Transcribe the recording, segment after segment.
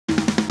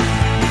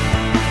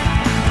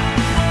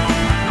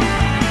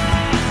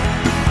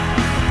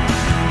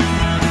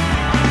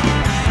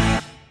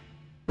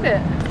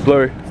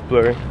blurry. It's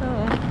blurry.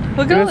 Oh.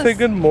 Look You're at gonna say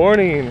good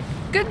morning.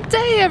 Good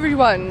day,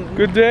 everyone.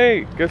 Good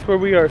day. Guess where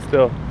we are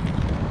still?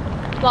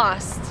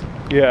 Lost.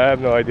 Yeah, I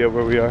have no idea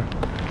where we are.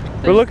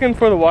 We're looking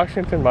for the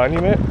Washington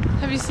Monument.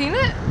 Have you seen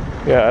it?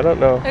 Yeah, I don't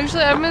know.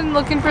 Actually, I've been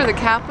looking for the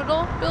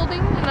Capitol building,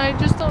 and I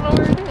just don't know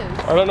where it is.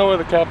 I don't know where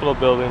the Capitol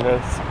building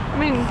is. I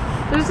mean,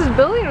 there's this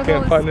building with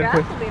all this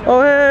scaffolding.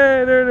 Oh,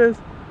 hey, there it is.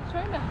 I'm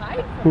trying to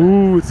hide from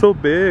Ooh, it's so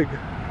big.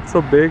 It's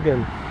so big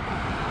and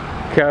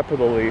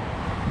capitally.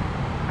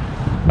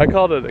 I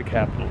called it a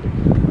capitally.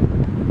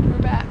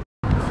 We're back.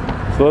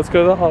 So let's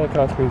go to the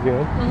Holocaust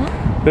Museum.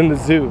 Then the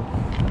zoo.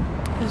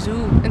 The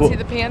zoo. And see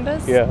the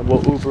pandas? Yeah,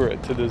 we'll Uber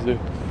it to the zoo.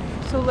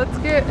 So let's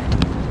get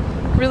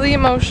really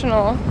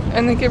emotional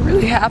and then get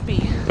really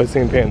happy. By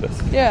seeing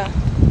pandas. Yeah.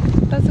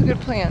 That's a good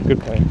plan. Good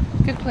plan.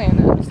 Good plan,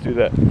 Ed. Let's do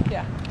that.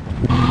 Yeah.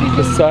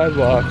 The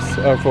sidewalks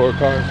are for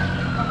cars.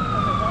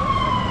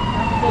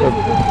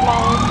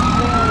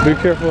 Be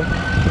careful.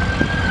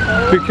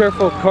 Be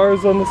careful,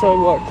 cars on the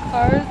sidewalk.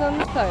 Cars on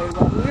the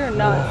sidewalk. We are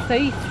not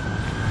safe.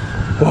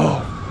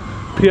 Whoa.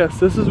 P.S.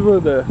 This is where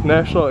the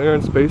National Air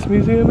and Space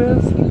Museum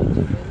is.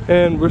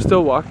 And we're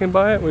still walking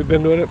by it. We've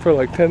been doing it for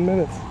like 10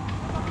 minutes.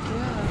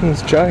 Yeah.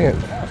 It's giant.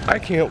 I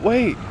can't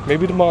wait.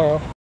 Maybe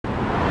tomorrow.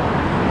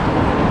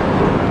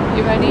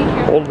 You ready?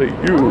 Here. Only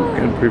you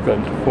can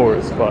prevent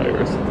forest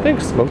fires.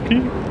 Thanks,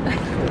 Smokey.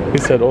 He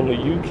said only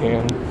you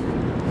can.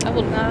 I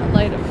will not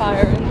light a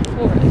fire in the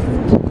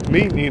forest.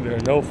 Me neither.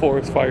 No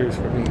forest fires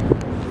for me.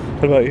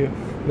 What about you?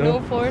 No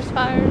forest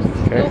fires?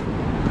 Okay. Nope.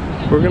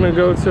 We're gonna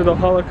go to the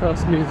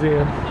Holocaust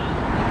Museum.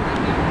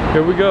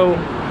 Here we go.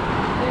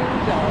 There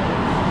we go.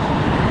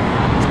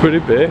 It's pretty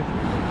big.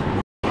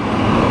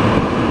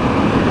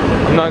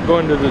 I'm not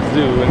going to the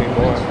zoo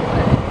anymore.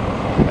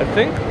 I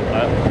think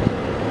left.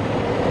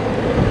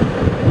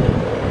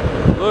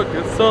 Look,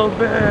 it's so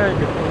big.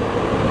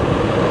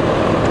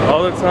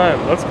 All the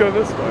time. Let's go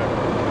this way.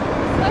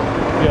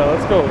 Yeah,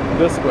 let's go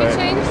this way. We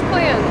changed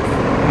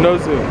plans. No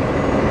zoo.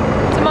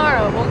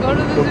 Tomorrow. We'll go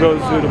to the zoo. We'll go to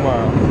the zoo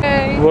tomorrow.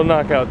 Okay. We'll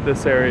knock out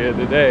this area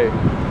today.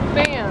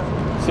 Bam.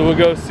 So we'll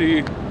go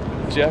see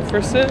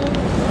Jefferson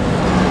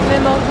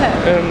MLK.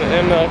 and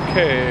MLK.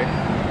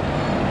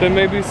 Then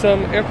maybe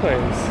some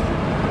airplanes.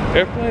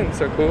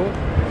 Airplanes are cool.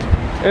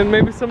 And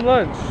maybe some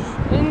lunch.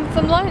 And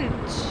some lunch.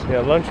 Yeah,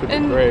 lunch would be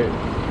great.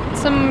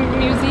 Some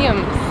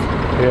museums.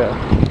 Yeah.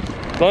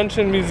 Lunch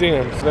and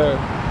museums. There.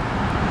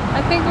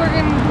 I think we're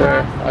gonna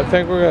There. I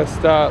think we're gonna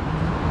stop. I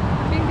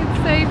think it's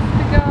safe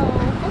to go.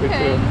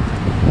 Okay.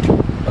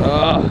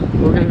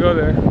 We're gonna go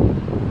there.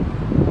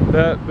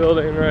 That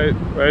building right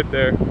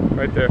there.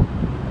 Right there.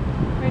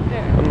 Right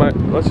there.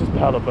 Let's just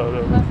paddle boat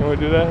over. Can we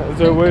do that? Is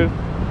there a way?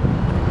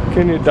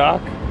 Can you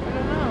dock? I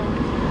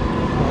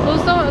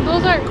don't know.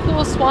 Those aren't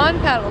cool swan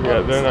paddle boats.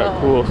 Yeah, they're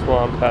not cool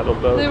swan paddle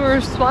boats. If they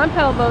were swan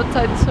paddle boats,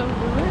 I'd so do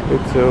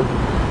it. Me too.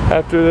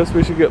 After this,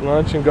 we should get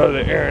lunch and go to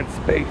the air and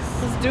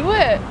space. Let's do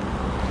it.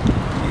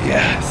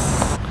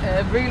 Yes.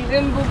 Every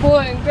little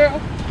boy and girl.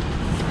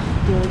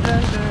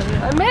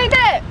 I made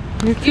it.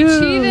 Me too. You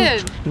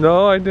cheated.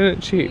 No, I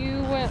didn't cheat.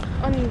 You went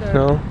under.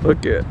 No,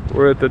 look it.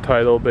 We're at the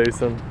tidal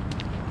basin.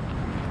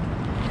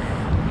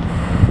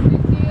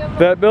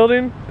 That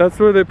building? That's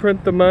where they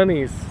print the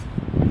monies.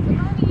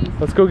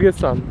 Let's go get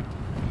some.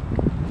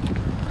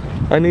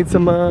 I need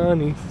some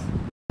monies.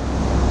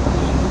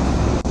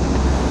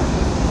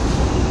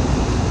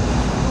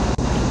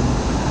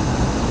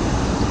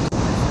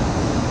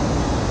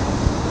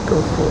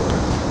 Go for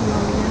it.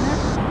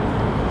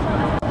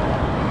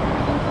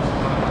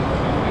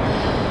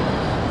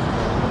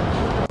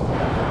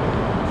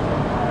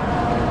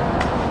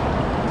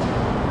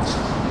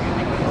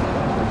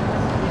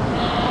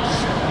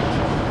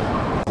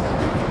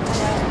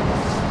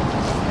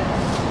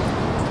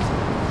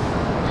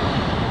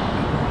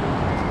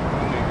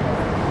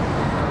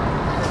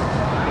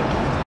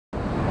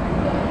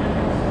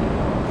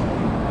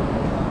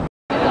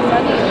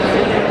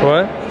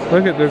 What?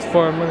 Look at, there's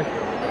foreign money.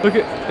 Look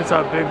at, it's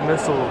our big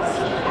missiles.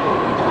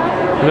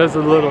 And there's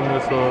a little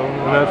missile,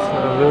 and that's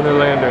a lunar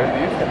lander.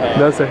 And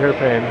that's a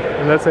hairpin.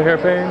 And that's a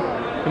hairpin.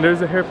 And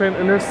there's a hairpin,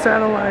 and there's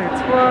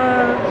satellites.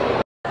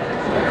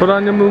 What? Put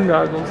on your moon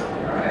goggles.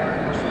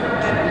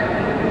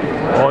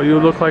 Oh, you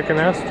look like an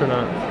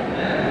astronaut.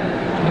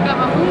 I got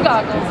my moon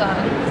goggles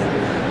on.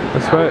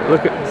 That's right.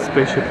 Look at the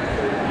spaceship.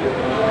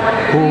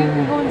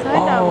 You go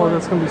inside that one.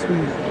 That's gonna be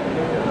sweet.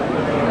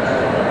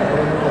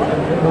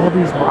 All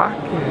these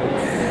rockets.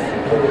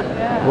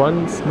 Yeah.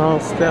 One small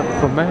step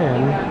for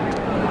man,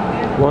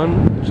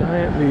 one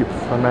giant leap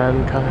for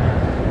mankind.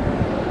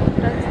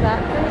 That's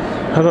that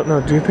thing? I don't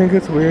know. Do you think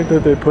it's weird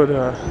that they put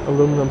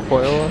aluminum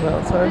foil on the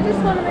outside? I just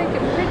want to make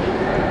it pretty.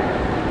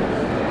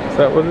 Is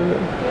that what it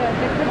is? Yeah,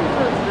 they put it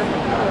so it's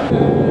different.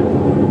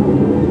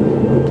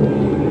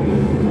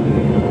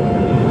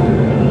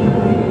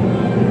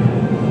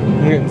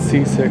 I'm getting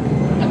seasick.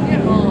 I'm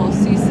getting a little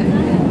seasick.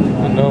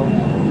 I know.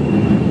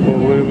 Well,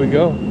 where do we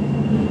go?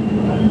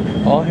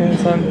 All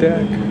hands on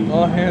deck.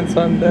 All hands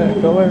on deck.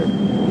 Alert.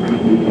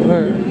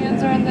 Alert.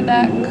 Hands are on the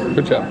deck.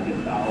 Good job.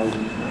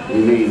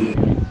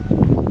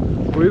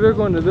 We're either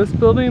going to this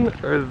building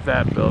or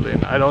that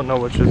building. I don't know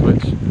which is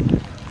which.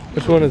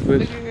 Which one is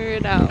which? Figure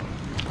it out.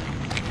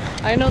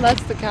 I know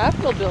that's the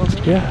Capitol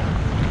building. Yeah.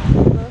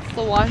 That's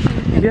the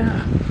Washington.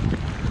 Yeah.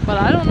 But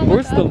I don't know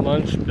Where's the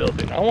lunch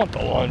building? I want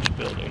the lunch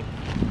building.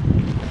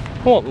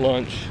 I want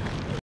lunch.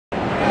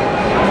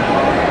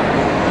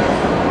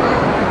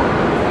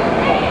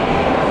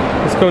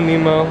 Let's go,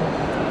 Nemo.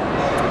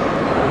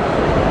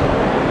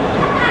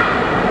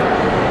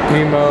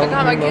 Nemo. I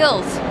got my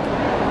gills.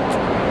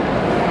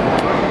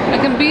 I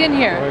can be in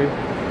here.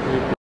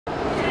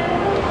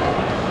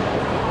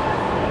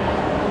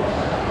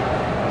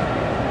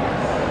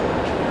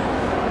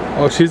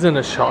 Oh, she's in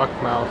a shark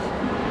mouth.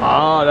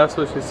 Ah, that's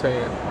what she's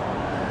saying.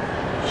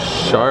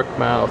 Shark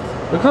mouth.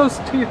 Look at those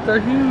teeth, they're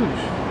huge.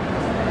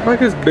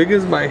 Like as big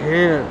as my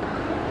hand.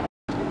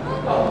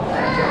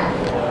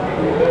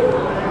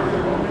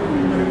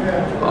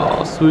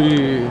 Oh,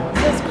 sweet.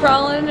 Just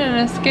crawl in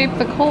and escape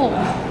the cold.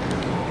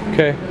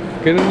 Okay,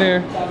 get in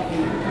there.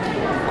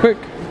 Quick.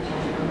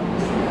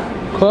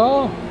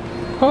 Crawl.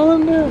 Crawl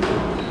in there.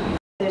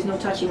 There's no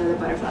touching of the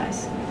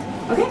butterflies.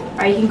 Okay?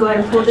 Alright, you can go ahead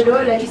and pull the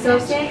door, let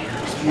yourself stay,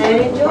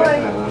 and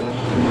enjoy.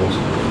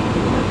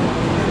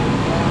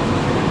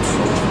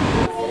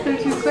 They're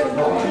too quick.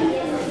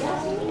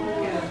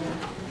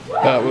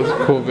 That was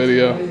a cool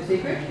video.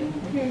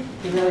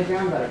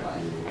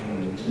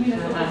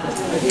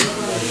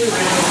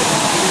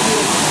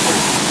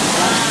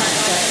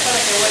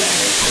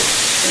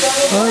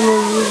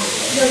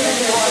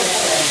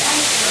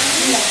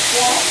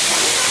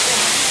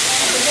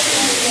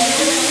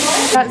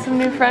 Got some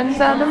new friends,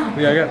 Adam?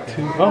 Yeah, I got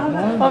two. Oh,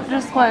 one. Oh,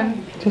 just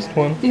one. Just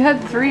one. You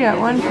had 3 at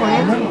one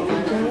point.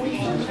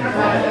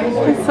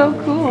 It's so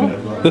cool.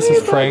 This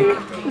is Frank.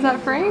 Is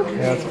that Frank?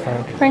 Yeah, it's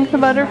Frank. Frank the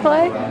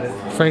butterfly?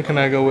 Frank and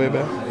I go way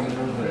back.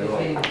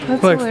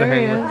 That's Likes to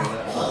hang hilarious.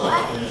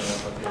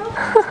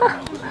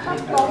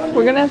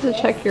 We're gonna have to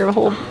check your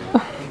whole...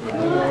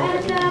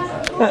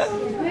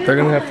 They're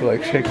gonna have to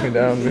like shake me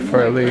down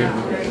before I leave.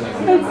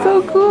 That's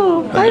so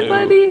cool. Hi,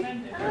 buddy.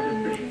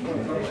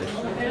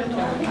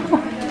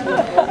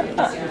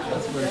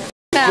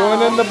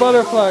 Join in the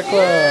butterfly club.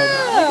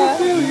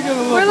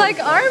 Yeah. We're like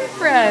arm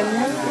friends.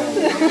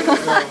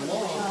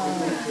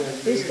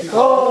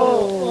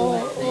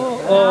 Oh.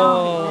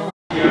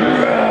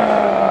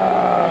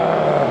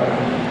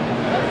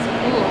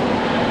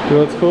 You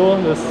know what's cool?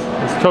 This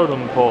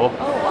totem pole.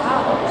 Oh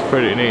wow. It's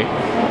pretty neat. That's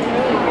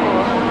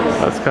really cool.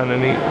 That's kind of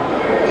neat.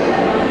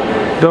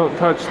 Don't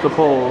touch the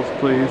poles,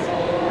 please.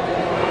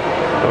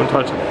 Don't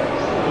touch them.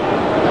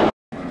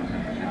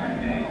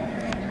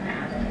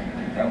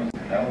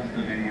 That was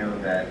the video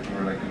that we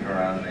were looking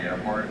around in the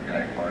airport and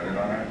I farted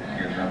on it.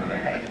 You guys remember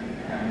that?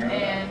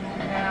 And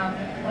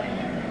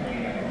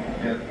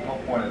Yeah, the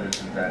whole point of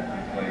this is that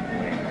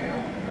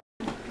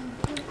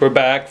it's We're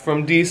back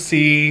from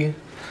DC.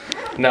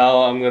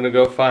 Now I'm gonna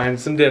go find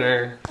some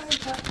dinner. I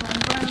got my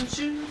brown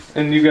shoes.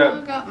 And you I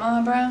got got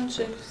my brown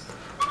shoes.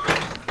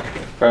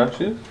 brown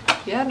shoes?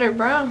 Yeah, they're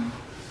brown.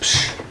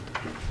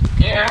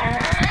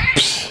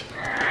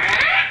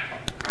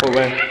 What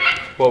way?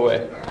 What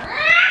way?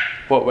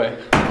 What way?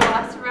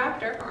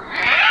 Velociraptor.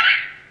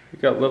 You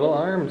got little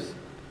arms.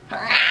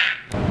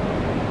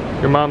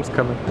 Your mom's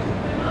coming.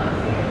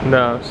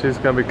 No, she's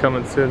gonna be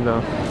coming soon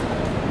though.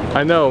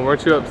 I know,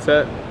 weren't you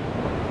upset?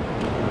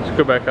 Let's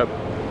go back up.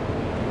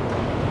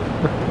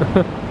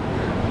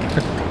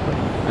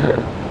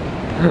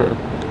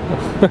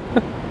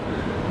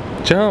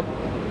 Jump,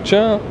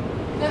 jump.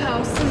 The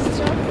house is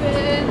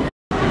jumping.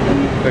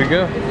 There you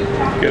go.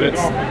 Get it.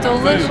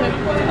 Delicious.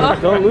 Oh,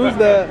 Don't lose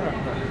that.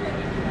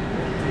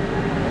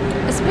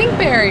 it's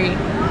pinkberry.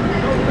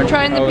 We're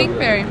trying the How is it?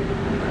 pinkberry.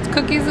 It's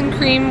cookies and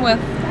cream with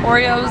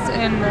Oreos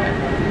and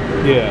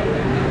Yeah.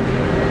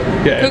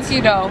 Yeah.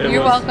 cookie dough.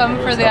 You're welcome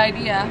for the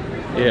idea.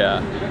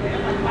 Yeah.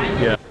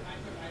 Yeah.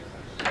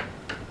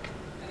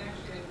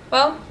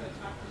 Well,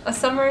 a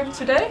summer of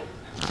today?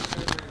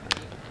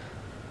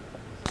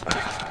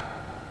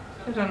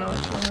 I don't know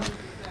what's going on.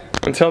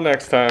 Until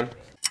next time.